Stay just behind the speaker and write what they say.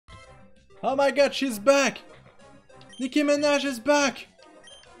Oh my god, she's back! Nicki Minaj is back!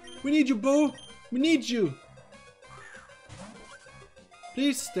 We need you, boo! We need you!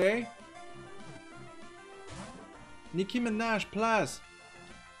 Please stay. Nicki Minaj, please.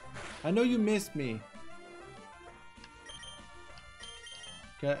 I know you missed me.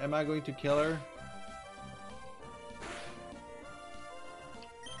 Okay, am I going to kill her?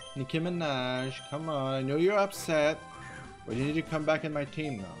 Nicki Minaj, come on. I know you're upset, but you need to come back in my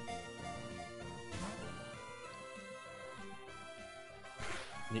team now.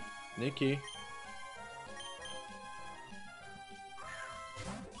 Nicki.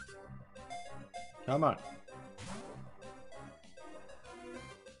 Come on.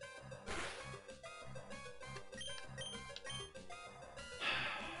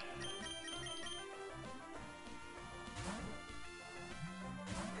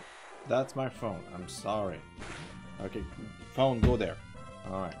 That's my phone. I'm sorry. Okay, phone, go there.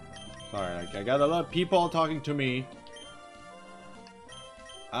 Alright. Sorry, I got a lot of people talking to me.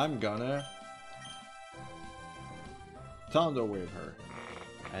 I'm gonna thunder wave her.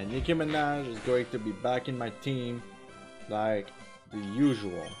 And Nicki Minaj is going to be back in my team like the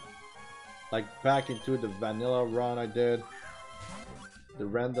usual. Like back into the vanilla run I did. The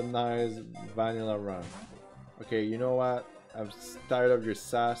randomized vanilla run. Okay, you know what? I'm tired of your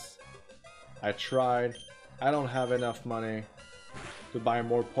sass. I tried. I don't have enough money to buy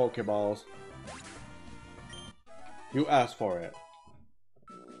more Pokeballs. You asked for it.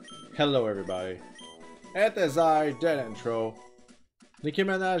 Hello everybody. It is I, Deadanthro. Nicki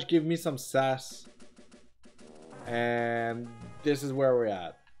Minaj give me some sass. And this is where we're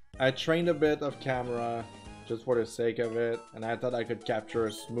at. I trained a bit of camera just for the sake of it. And I thought I could capture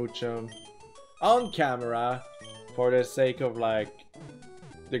a smoochum on camera for the sake of like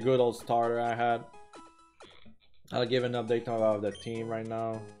the good old starter I had. I'll give an update about the team right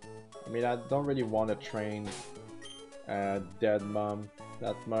now. I mean, I don't really want to train Dead Mom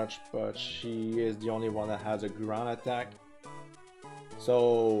that much, but she is the only one that has a ground attack.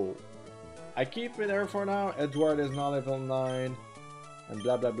 So I keep it there for now. Edward is now level 9 and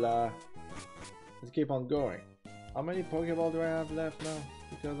blah blah blah. Let's keep on going. How many Pokeball do I have left now?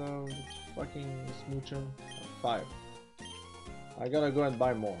 Because of fucking smooching? 5. I gotta go and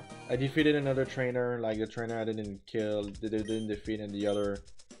buy more. I defeated another trainer, like the trainer I didn't kill, didn't defeat in the other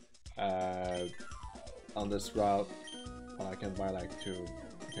on this route. But I can buy like 2.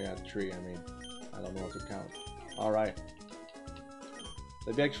 I got 3, I mean, I don't know what to count. Alright.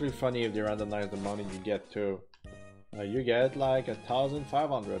 It'd be actually funny if they randomize the money you get too. You get like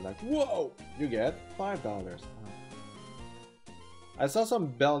 1,500, like whoa! You get $5. I saw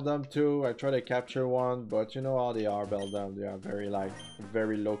some Beldum too. I tried to capture one, but you know how they are, Beldum. They are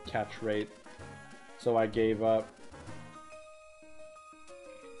very low catch rate. So I gave up.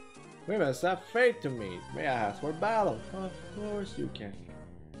 Wait a minute, is that fate to me? May I ask for battle? Of course you can.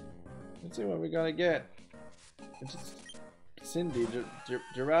 Let's see what we're gonna get. It's just Cindy,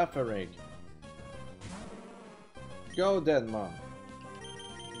 Giraffe Rig. Go, Dead Mom.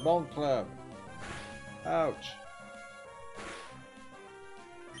 Bone Club. Ouch.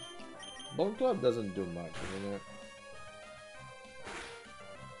 Bone Club doesn't do much, isn't it?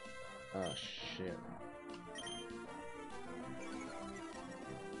 Oh shit.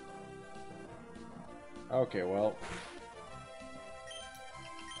 Okay, well.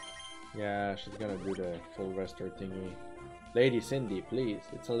 Yeah, she's gonna do the full restore thingy. Lady Cindy, please.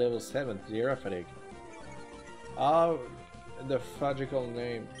 It's a level 7 Giraffe. Oh, the fudgical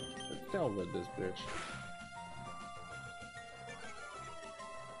name. Tell with this bitch.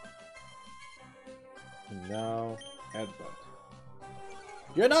 Now, headbutt.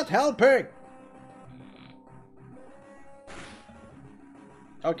 You're not helping!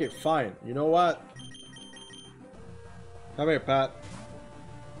 Okay, fine. You know what? Come here, Pat.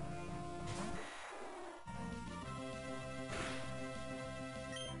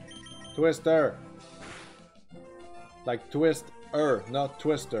 Twister. Like twist-er, not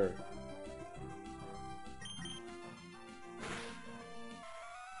twister.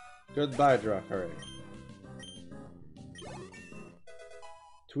 Goodbye, Dracarys.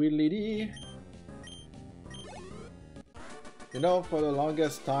 Tweedledee. You know, for the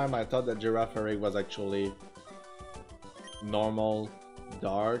longest time I thought that Giraffe Rig was actually normal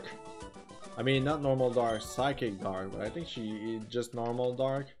dark. I mean, not normal dark, psychic dark, but I think she is just normal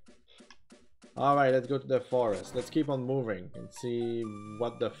dark. Alright, let's go to the forest. Let's keep on moving and see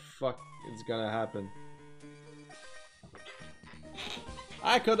what the fuck is gonna happen.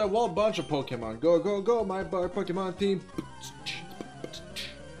 I could have won a bunch of Pokemon. Go, go, go, my Pokemon team.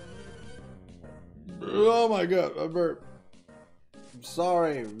 Oh my god, a burp. I'm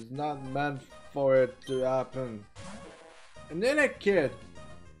sorry, it was not meant for it to happen. An innit kid!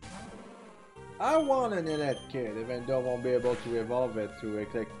 I want an innit kid, even though I won't be able to evolve it to a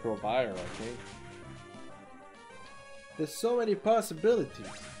click provider, okay? There's so many possibilities.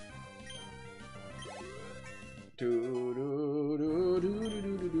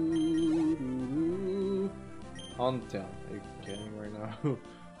 Until, are you kidding right now?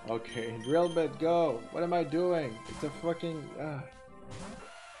 Okay, drill bit, go! What am I doing? It's a fucking...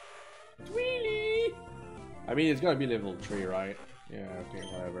 Tweely! I mean, it's gonna be level 3, right? Yeah, okay,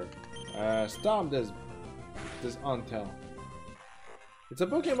 whatever. Stomp this Until. It's a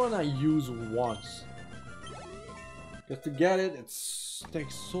Pokemon I use once. Because to get it, it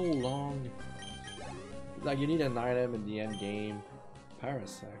takes so long. Like, you need an item in the end game.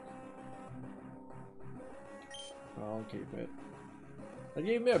 Parasect. I'll keep it. That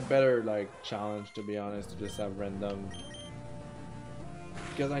gave me a better, like, challenge, to be honest, to just have random.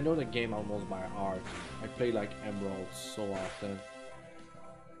 Because I know the game almost by heart. I play, like, Emerald so often.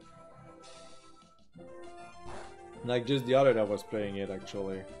 Like, just the other that was playing it,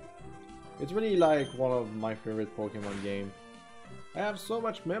 actually. It's really, like, one of my favorite Pokemon games. I have so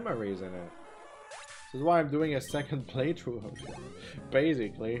much memories in it. This is why I'm doing a second playthrough of it.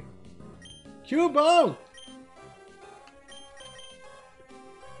 Basically. Cubone!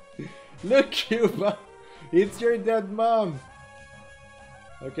 Look, Cuba! It's your dead mom!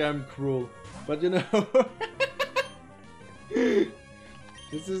 Okay, I'm cruel. But you know...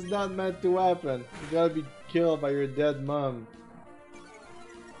 This is not meant to happen. You gotta be killed by your dead mom.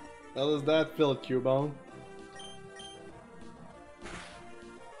 How does that feel, Cubone?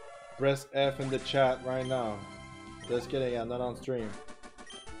 Press F in the chat right now. Just kidding, I'm not on stream.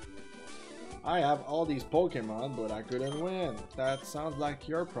 I have all these Pokemon, but I couldn't win. That sounds like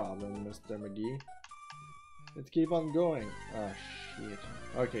your problem, Mr. McGee. Let's keep on going. Oh, shit.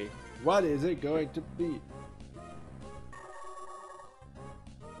 Okay, what is it going to be?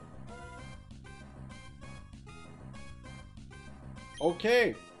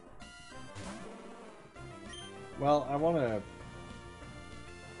 Okay. Well, I wanna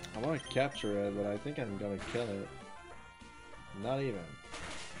capture it, but I think I'm gonna kill it. Not even.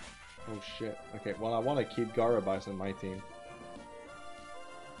 Oh shit. Okay, well I want to keep Garabice on my team.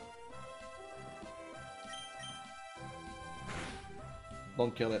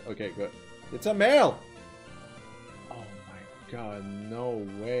 Don't kill it. Okay, good. It's a male! Oh my god, no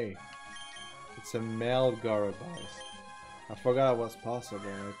way. It's a male Garabice. I forgot it was possible,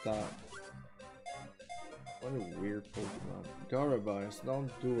 I thought. What a weird Pokemon. Garabice,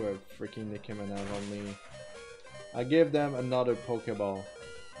 don't do a freaking Nicki Minaj on me. I give them another Pokeball.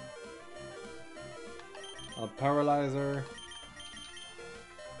 A Paralyzer.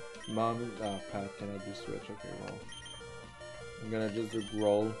 Mom, Pat, can I do switch? Okay, well. I'm gonna just do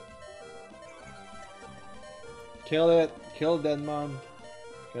Growl. Kill it! Kill Dead Mom.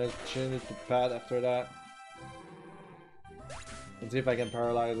 Gonna change it to Pat after that. And see if I can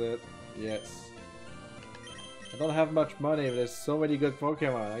paralyze it. Yes. I don't have much money, but there's so many good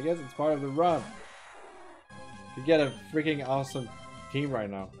Pokemon. I guess it's part of the run. You get a freaking awesome team right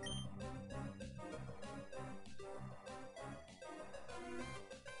now.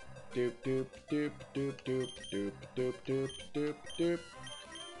 Doop doop doop doop doop doop doop doop doop doop.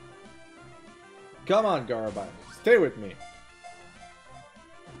 Come on, Garabai, stay with me.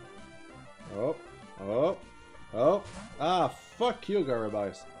 Oh, oh, oh. Ah, fuck you,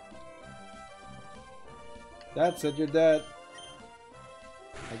 Garabai. That's it, you're dead.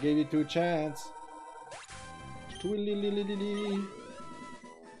 I gave you 2 chances.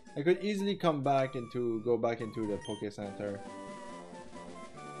 I could easily go back into the Poké Center.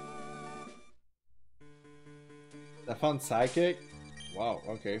 I found Psychic. Wow,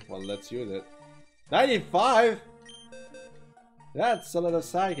 okay, well let's use it. 95? That's a lot of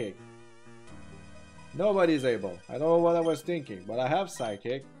Psychic. Nobody's able. I don't know what I was thinking, but I have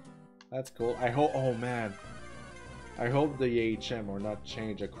Psychic. That's cool. I hope, oh man. I hope the AHM or not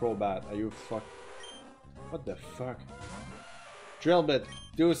change a Crobat. Are you fuck? What the fuck? Drill bit,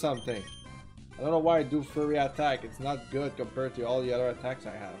 do something. I don't know why I do Fury Attack. It's not good compared to all the other attacks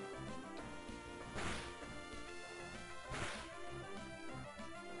I have.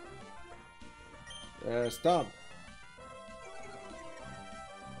 Stop.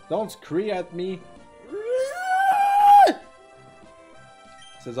 Don't scream at me.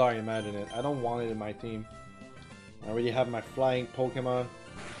 Cesar, imagine it. I don't want it in my team. I already have my flying Pokemon.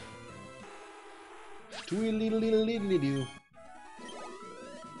 Tweedly-dee-dee-dee-dee-doo.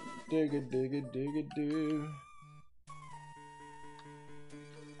 Dig-a-dig-a-dig-a-doo.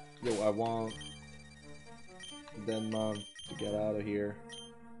 Yo, I want Denmon. to get out of here.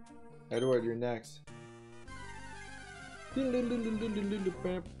 Edward, you're next.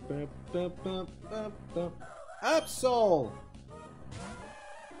 Absol!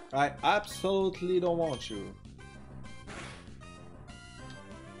 I absolutely don't want you.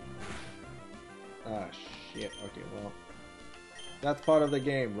 Ah, shit. Okay, well. That's part of the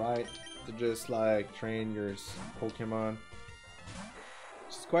game, right? To just like train your Pokemon.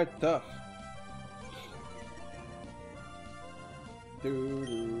 It's quite tough. Do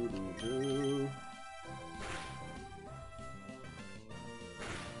do do do.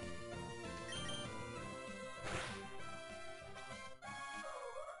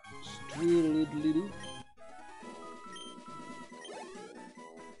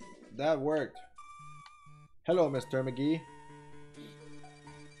 That worked. Hello, Mr. McGee.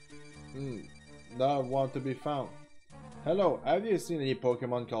 Not want to be found. Hello, have you seen any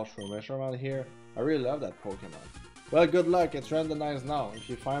Pokemon called Shroomish around here? I really love that Pokemon. Well, good luck, it's randomized now. If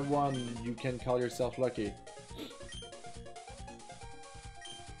you find one, you can call yourself lucky.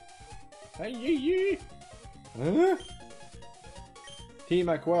 Hey, huh? Team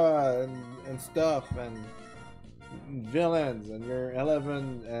Aqua and stuff and villains, and you're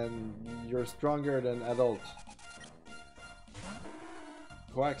 11 and you're stronger than adult.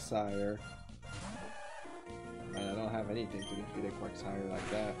 Quagsire. Man, I don't have anything to defeat a Quagsire like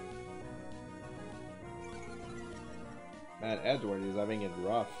that. Man, Edward is having it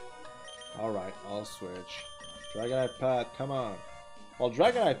rough. Alright, I'll switch. Dragonite Pat, come on. Well,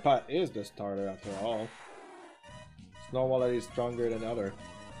 Dragonite Pat is the starter after all. It's normal that he's stronger than other.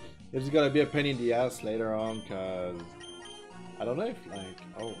 It's gonna be a pain in the ass later on, cause I don't know if like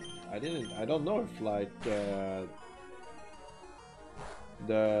I don't know if like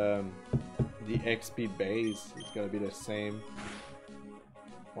the XP base is gonna be the same,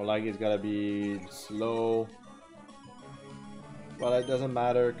 or like it's gonna be slow. Well, it doesn't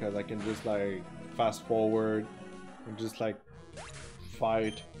matter because I can just like fast forward and just like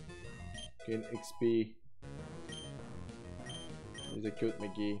fight, gain XP. He's a cute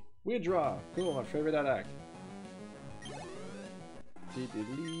McGee. Withdraw! Cool, my favorite attack.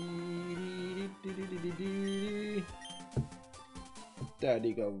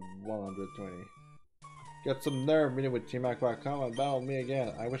 Daddy got 120. Got some nerve meeting with Team Aqua. Come and battle me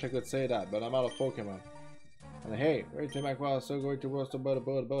again. I wish I could say that, but I'm out of Pokemon. And hey, where Team Aqua is so going to roast a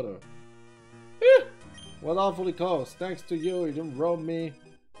Bodo. Well, awfully close. Thanks to you, you didn't rob me.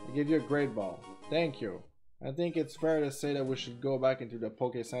 I give you a great ball. Thank you. I think it's fair to say that we should go back into the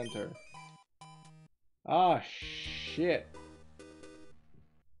Poke Center. Ah, shit.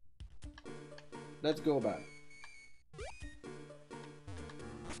 Let's go back.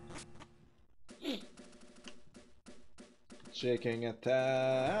 Chicken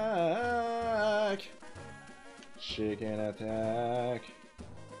attack. Chicken attack.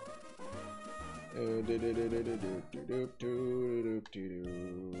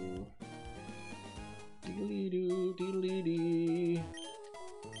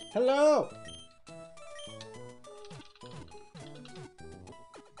 Hello.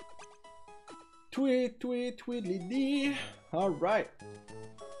 Tweedly dee. All right.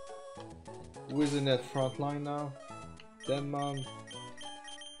 Who's in that front line now? Denmon.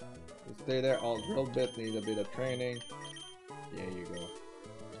 Stay there. I'll drill bit. Need a bit of training. There you go.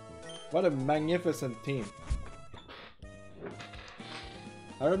 What a magnificent team.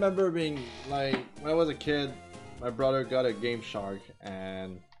 I remember being like, when I was a kid, my brother got a Game Shark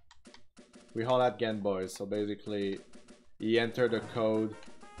and we all had Game Boys. So basically, he entered the code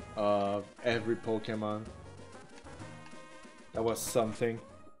of every Pokemon. That was something.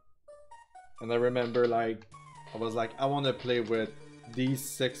 And I remember like, I was like, I want to play with these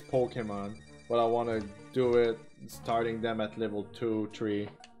 6 Pokemon, but I want to do it starting them at level 2, 3.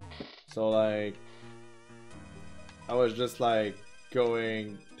 So like, I was just like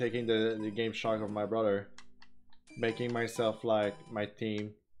taking the Game Shark of my brother, making myself like my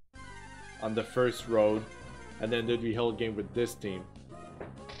team on the first road, and then did the whole game with this team.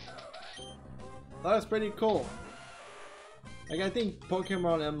 That was pretty cool. Like, I think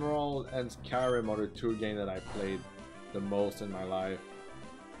Pokemon Emerald and Skyrim are the 2 games that I played the most in my life.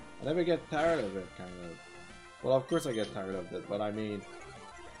 I never get tired of it, kind of. Well, of course I get tired of it, but I mean,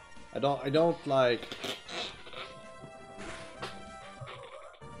 I don't like...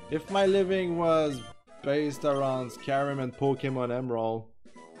 If my living was based around Skyrim and Pokemon Emerald,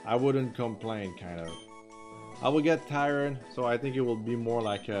 I wouldn't complain, kind of. I will get tired, so I think it will be more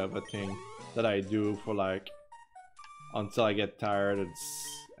like a thing that I do for like until I get tired,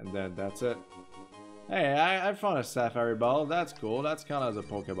 and then that's it. Hey, I found a Safari Ball. That's cool. That's kind of as a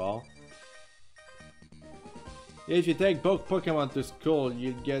Pokeball. If you take both Pokemon to school,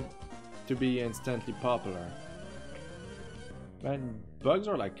 you'd get to be instantly popular. Man, bugs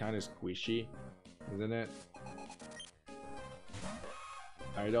are like kind of squishy, isn't it?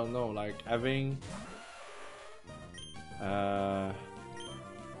 I don't know, like having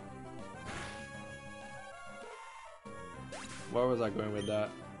where was I going with that?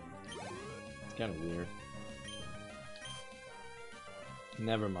 It's kind of weird.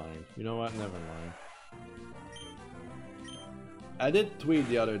 Never mind. You know what? Never mind. I did tweet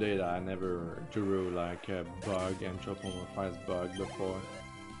the other day that I never drew like a bug, anthropomorphized bug before.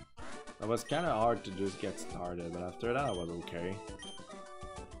 It was kind of hard to just get started, but after that I was okay.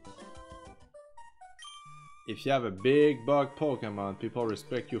 If you have a big bug Pokemon, people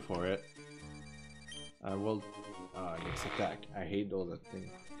respect you for it. I will... I guess attack. I hate those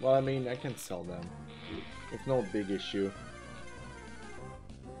things. Well, I mean, I can sell them. It's no big issue.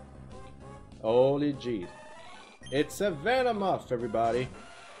 Holy jeez. It's a Venomoth, everybody.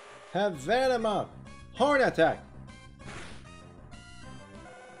 A Venomoth. Horn attack.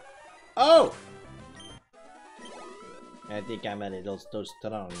 Oh! I think I'm a little too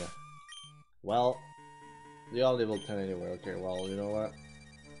strong. Well, they are level 10 anyway. Okay, well, you know what?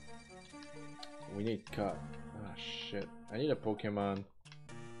 We need cut. Ah, shit. I need a Pokemon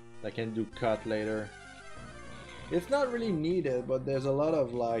that can do cut later. It's not really needed, but there's a lot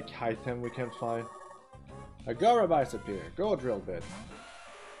of like item we can find. A Garabice up here. Go drill bit.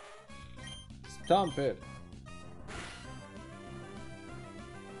 Stomp it.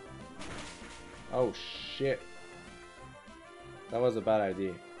 Oh shit. That was a bad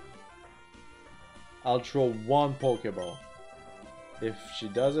idea. I'll throw one Pokeball. If she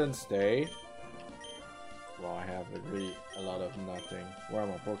doesn't stay... Well, I have really a lot of nothing. Where are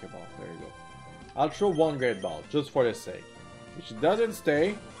my Pokeballs? There you go. I'll throw one Great Ball, just for the sake. If she doesn't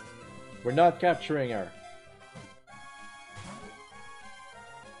stay, we're not capturing her.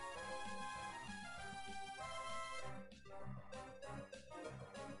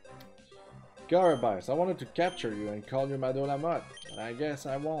 Garabice, I wanted to capture you and call you Madolamut, but I guess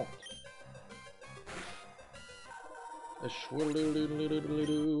I won't. I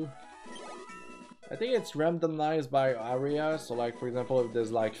think it's randomized by area, so like for example if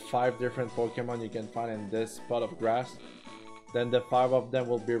there's like 5 different Pokemon you can find in this spot of grass, then the 5 of them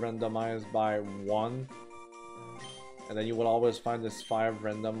will be randomized by 1, and then you will always find this 5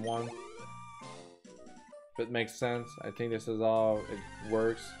 random one. If it makes sense, I think this is how it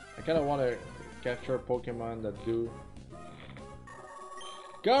works. I kind of want to capture Pokemon that do.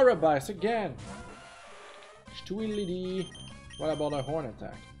 Garabice again! Stwility. What about a horn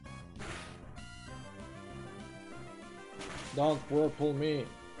attack? Don't whirlpool me.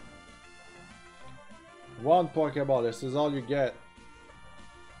 One Pokeball, this is all you get.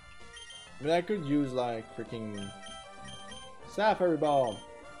 I mean, I could use like freaking Sapphire Ball.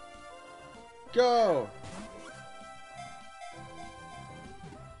 Go!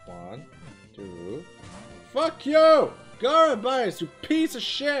 1, 2. Fuck you! Garabice, you piece of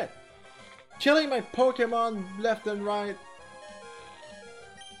shit! Killing my Pokemon left and right.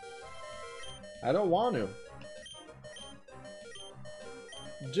 I don't want to.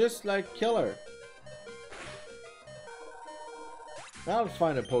 Just like kill her. I'll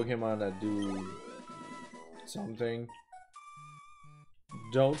find a Pokemon that do something.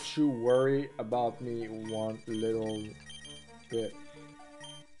 Don't you worry about me one little bit.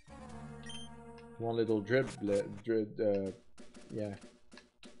 One little drip, yeah.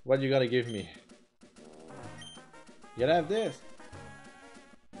 What you gotta give me? You gotta have this.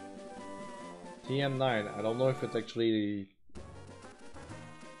 TM9. I don't know if it's actually.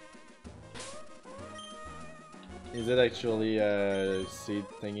 Is it actually a seed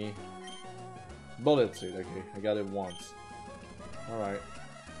thingy? Bullet seed. Okay, I got it once. All right,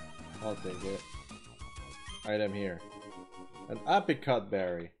 I'll take it. Item here. An apricot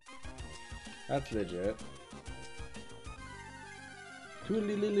berry. That's legit. A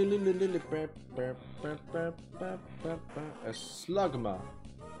slugma.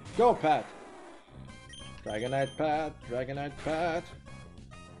 Go, Pat! Dragonite Pat, Dragonite Pat.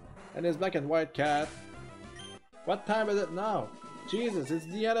 And his black and white cat. What time is it now? Jesus, it's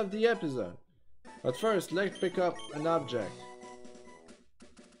the end of the episode. But first, let's pick up an object.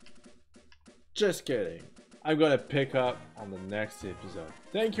 Just kidding. I'm gonna pick up on the next episode.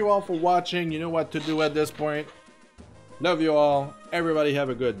 Thank you all for watching. You know what to do at this point. Love you all. Everybody have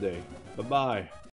a good day. Bye-bye.